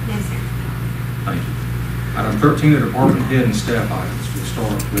 Nugent? Yes, sir. Thank you. Item 13, the department head and staff items. We'll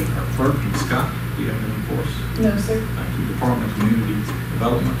start with our clerk, Ms. Scott. Do you have anything for us? No, sir. Thank you. Department of Community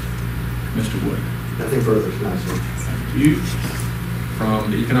Development, Mr. Wood. Nothing further tonight, sir. Thank you.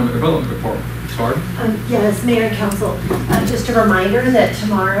 From the Economic Development Department, Ms. Harden. Yes, Mayor and Council, just a reminder that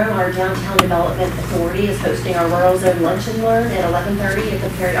tomorrow our Downtown Development Authority is hosting our Rural Zone Lunch and Learn at 11:30 at the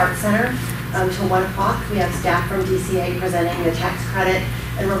Perry Arts Center till 1 o'clock. We have staff from DCA presenting the tax credit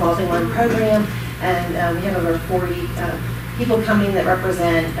and revolving loan program, and we have over 40 people coming that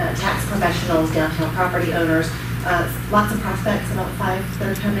represent tax professionals, downtown property owners, lots of prospects, about 5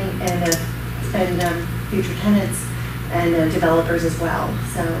 that are coming, and future tenants and developers as well.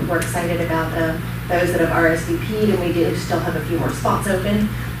 So we're excited about those that have RSVP'd, and we do still have a few more spots open.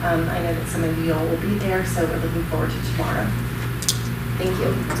 I know that some of you all will be there, so we're looking forward to tomorrow. Thank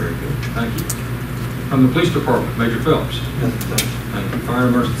you. Very good. Thank you. From the Police Department, Major Phelps. Thank you. Fire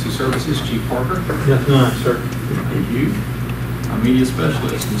and Emergency Services, Chief Parker. Nothing tonight, sir. Thank you. Our Media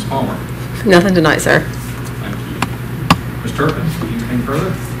Specialist, Ms. Palmer. Nothing tonight, sir. Thank you. Ms. Turpin, anything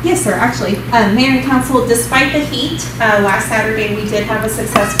further? Yes, sir, actually. Mayor and Council, despite the heat, last Saturday we did have a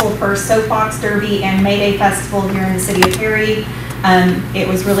successful first Soapbox Derby and May Day Festival here in the city of Perry. It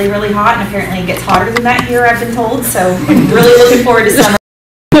was really, really hot, and apparently it gets hotter than that here, I've been told, so I'm really looking forward to summer.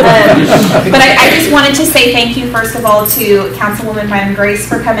 But I just wanted to say thank you, first of all, to Councilwoman Madam Grace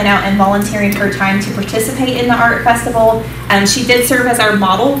for coming out and volunteering her time to participate in the art festival. She did serve as our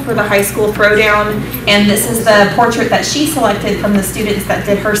model for the high school throwdown, and this is the portrait that she selected from the students that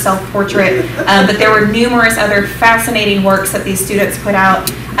did her self-portrait. But there were numerous other fascinating works that these students put out.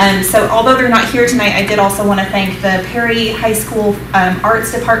 So although they're not here tonight, I did also want to thank the Perry High School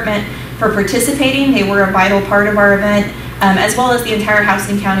Arts Department for participating. They were a vital part of our event. As well as the entire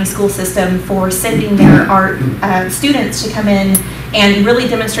Houston County school system for sending their art students to come in and really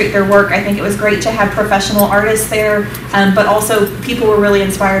demonstrate their work. I think it was great to have professional artists there, but also people were really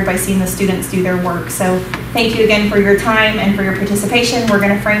inspired by seeing the students do their work. So thank you again for your time and for your participation. We're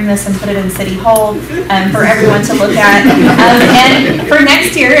going to frame this and put it in City Hall for everyone to look at. And for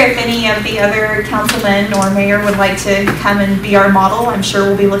next year, if any of the other councilmen or mayor would like to come and be our model, I'm sure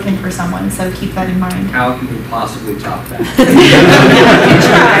we'll be looking for someone, so keep that in mind. How can we possibly top that?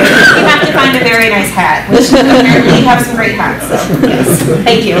 Try. You have to find a very nice hat, which apparently you have some great hats, so yes.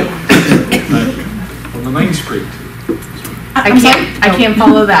 Thank you. Thank you. From the Main Street. I can't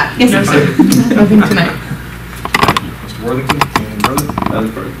follow that. Yes, no, sir. Nothing tonight. Mr. Worthington, anything further?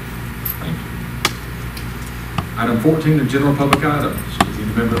 Nothing further. Thank you. Item 14, the general public items. Does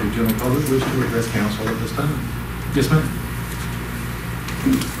any member of the general public wish to address council at this time? Yes, ma'am.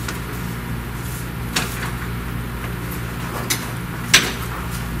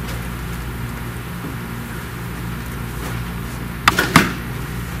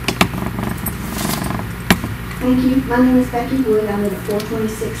 Thank you. My name is Becky Wood. I live at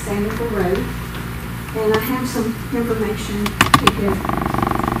 426 Sanderville Road. And I have some information to give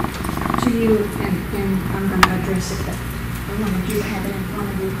to you, and I'm going to address it, but I wanted you to have it in front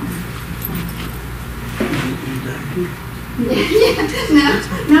of you.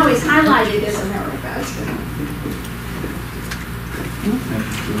 No, it's highlighted as America.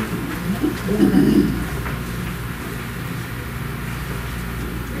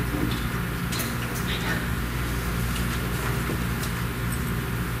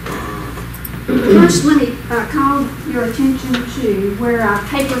 First, let me call your attention to where I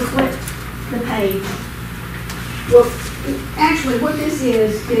paper clipped the page. Well, actually, what this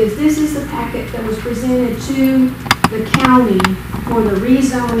is this is the packet that was presented to the county for the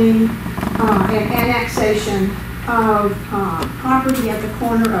rezoning and annexation of property at the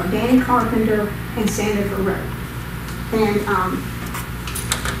corner of Danny Carpenter and Sanderville Road. And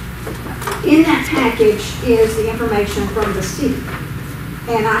in that package is the information from the city.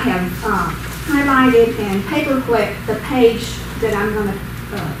 And I have highlighted and paperclipped the page that I'm going to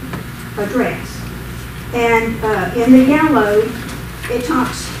address. And in the yellow, it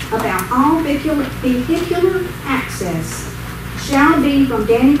talks about all vehicular access shall be from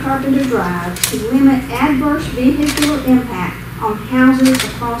Danny Carpenter Drive to limit adverse vehicular impact on houses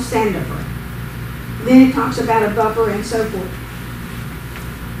across Sanderville. then it talks about a buffer and so forth.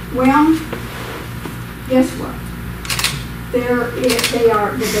 Well, guess what?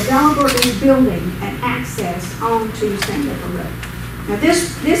 The developer is building an access onto Sandifer Road. Now,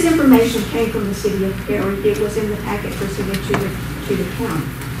 this information came from the city of Perry. It was in the packet presented to the county.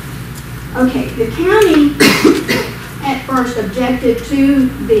 Okay, the county at first objected to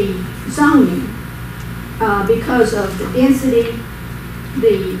the zoning because of the density,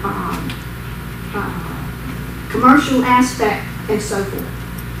 the commercial aspect, and so forth.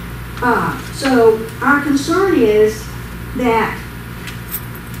 So our concern is that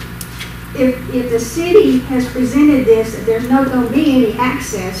if the city has presented this, that there's not going to be any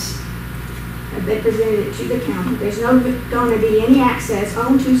access, they presented it to the county, there's no going to be any access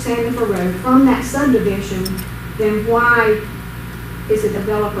onto Sandifer Road from that subdivision, then why is the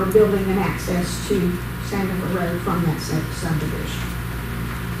developer building an access to Sandifer Road from that subdivision?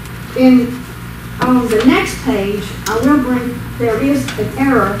 On the next page, there is an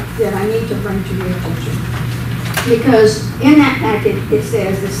error that I need to bring to your attention. Because in that packet, it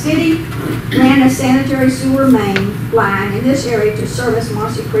says the city ran a sanitary sewer main line in this area to service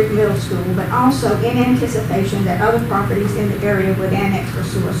Marcy Creek Middle School, but also in anticipation that other properties in the area would annex for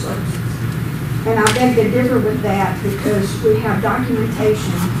sewer services. And I beg to differ with that because we have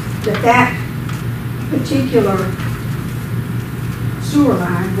documentation that particular sewer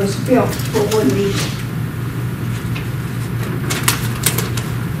line was built for Wooden Eagle.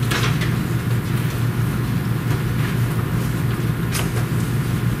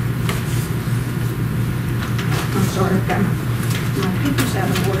 Sorry, I've got my papers out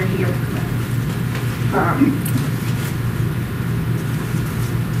of order here.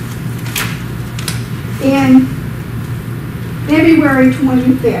 In February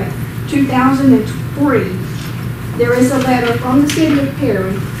 25th, 2003, there is a letter from the city of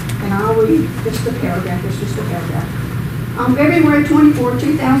Perry, and I'll read just a paragraph. It's just a paragraph. On February 24,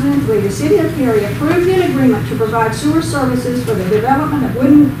 2003, the city of Perry approved an agreement to provide sewer services for the development of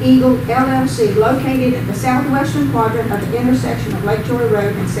Wooden Eagle LLC located at the southwestern quadrant of the intersection of Lake Joy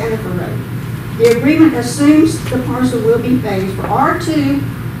Road and Sandifer Road. The agreement assumes the parcel will be phased for R2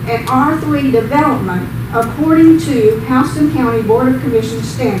 and R3 development according to Houston County Board of Commissioners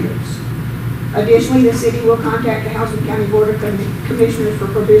standards. Additionally, the city will contact the Houston County Board of Commissioners for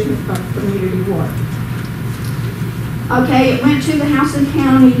provision of community water. Okay, it went to the Houston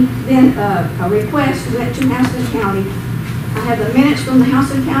County, then a request went to Houston County. I have the minutes from the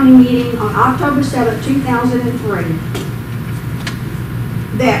Houston County meeting on October 7, 2003.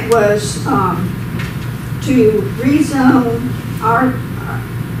 That was to rezone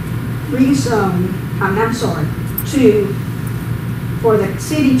for the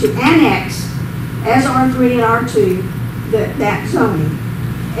city to annex as R3 and R2 that zoning,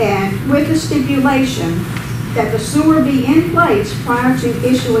 and with the stipulation that the sewer be in place prior to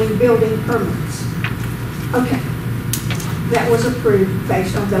issuing building permits. Okay, that was approved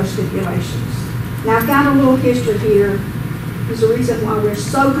based on those stipulations. Now I've got a little history here. There's a reason why we're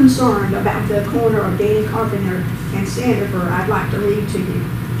so concerned about the corner of Danny Carpenter and Sandifer. I'd like to read to you.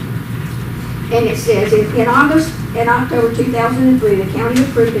 And it says, in October 2003, the county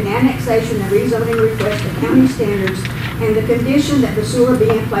approved an annexation and rezoning request to county standards and the condition that the sewer be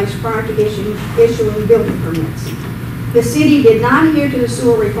in place prior to issuing building permits. The city did not adhere to the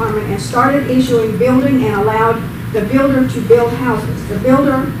sewer requirement and started issuing building and allowed the builder to build houses. The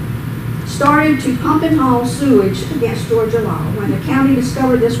builder started to pump and haul sewage against Georgia law. When the county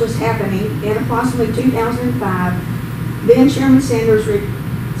discovered this was happening in approximately 2005, then Chairman Sanders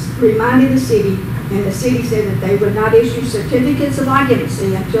reminded the city, and the city said that they would not issue certificates of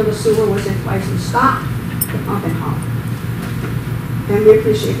occupancy until the sewer was in place and stopped the pump and haul. And we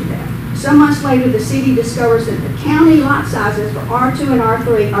appreciated that. Some months later, the city discovers that the county lot sizes for R2 and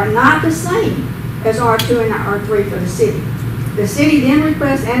R3 are not the same as R2 and R3 for the city. The city then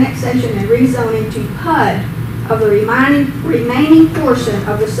requests annexation and rezoning to PUD of the remaining portion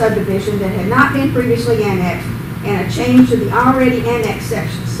of the subdivision that had not been previously annexed, and a change to the already annexed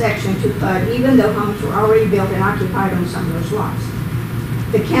section to PUD, even though homes were already built and occupied on some of those lots.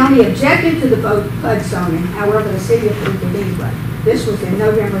 The county objected to the PUD zoning, however, the city approved it anyway. This was in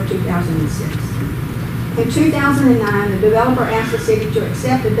November 2006. In 2009, the developer asked the city to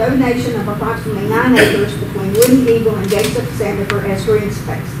accept a donation of approximately 9 acres between Wooden Eagle and Gates of Sandifer as green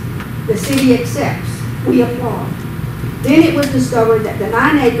space. The city accepts. We applaud. Then it was discovered that the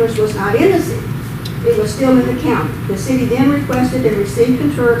 9 acres was not in the city. It was still in the county. The city then requested and received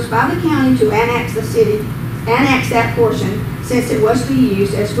concurrence by the county to annex that portion since it was to be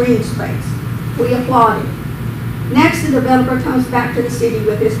used as green space. We applauded. Next, the developer comes back to the city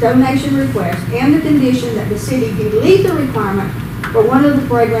with his donation request and the condition that the city delete the requirement for one of the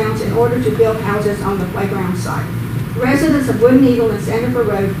playgrounds in order to build houses on the playground site. Residents of Wooden Eagle and Sandifer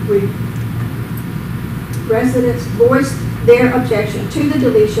Road residents voiced their objection to the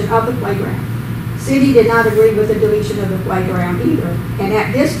deletion of the playground. City did not agree with the deletion of the playground either, and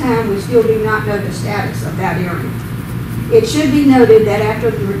at this time, we still do not know the status of that area. It should be noted that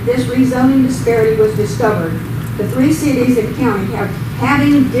after this rezoning disparity was discovered, the three cities and county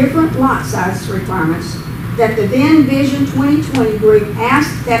having different lot size requirements, that the then Vision 2020 group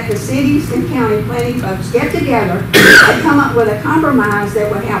asked that the cities and county planning folks get together and come up with a compromise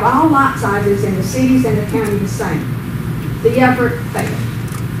that would have all lot sizes in the cities and the county the same. The effort failed.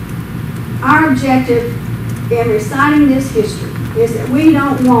 Our objective in reciting this history is that we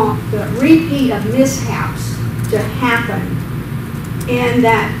don't want the repeat of mishaps to happen in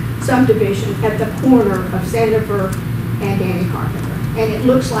that subdivision at the corner of Sandifer and Danny Carpenter. And it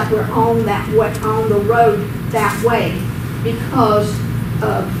looks like we're on the road that way because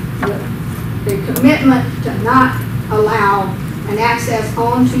of the commitment to not allow an access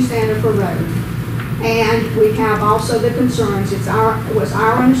onto Sandifer Road. And we have also the concerns, it was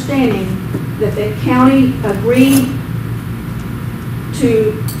our understanding that the county agreed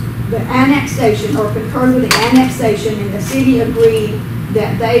to the annexation or concurred with the annexation, and the city agreed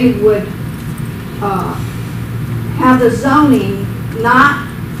that they would have the zoning not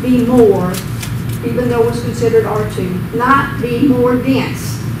be more, even though it was considered R2, not be more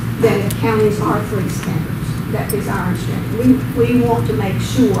dense than the county's R3 standards. That is our understanding. We want to make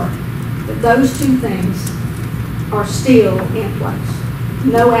sure that those two things are still in place.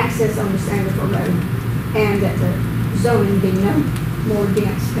 No access on the Sandifer Road, and that the zoning be no more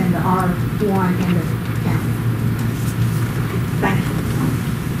dense than the R1 in the county. Thank you.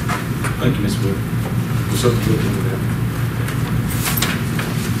 Thank you, Ms. Wood. We'll certainly look into that.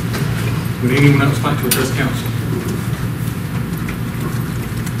 Would anyone else like to address council?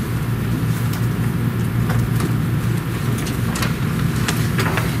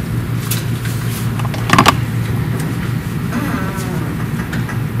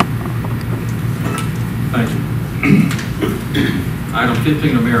 Thank you. Item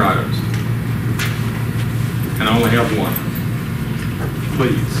 15 are mayor items. And I only have one.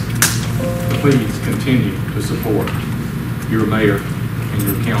 Please continue to support your mayor and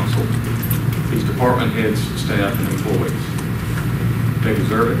your council, these department heads, staff, and employees. They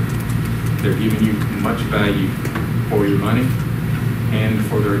deserve it. They're giving you much value for your money and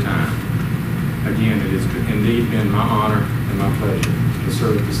for their time. Again, it has indeed been my honor and my pleasure to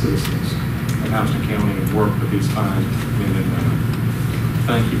serve the citizens of Houston County and work with these fine men and women.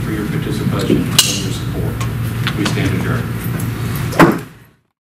 Thank you for your participation and your support. We stand adjourned.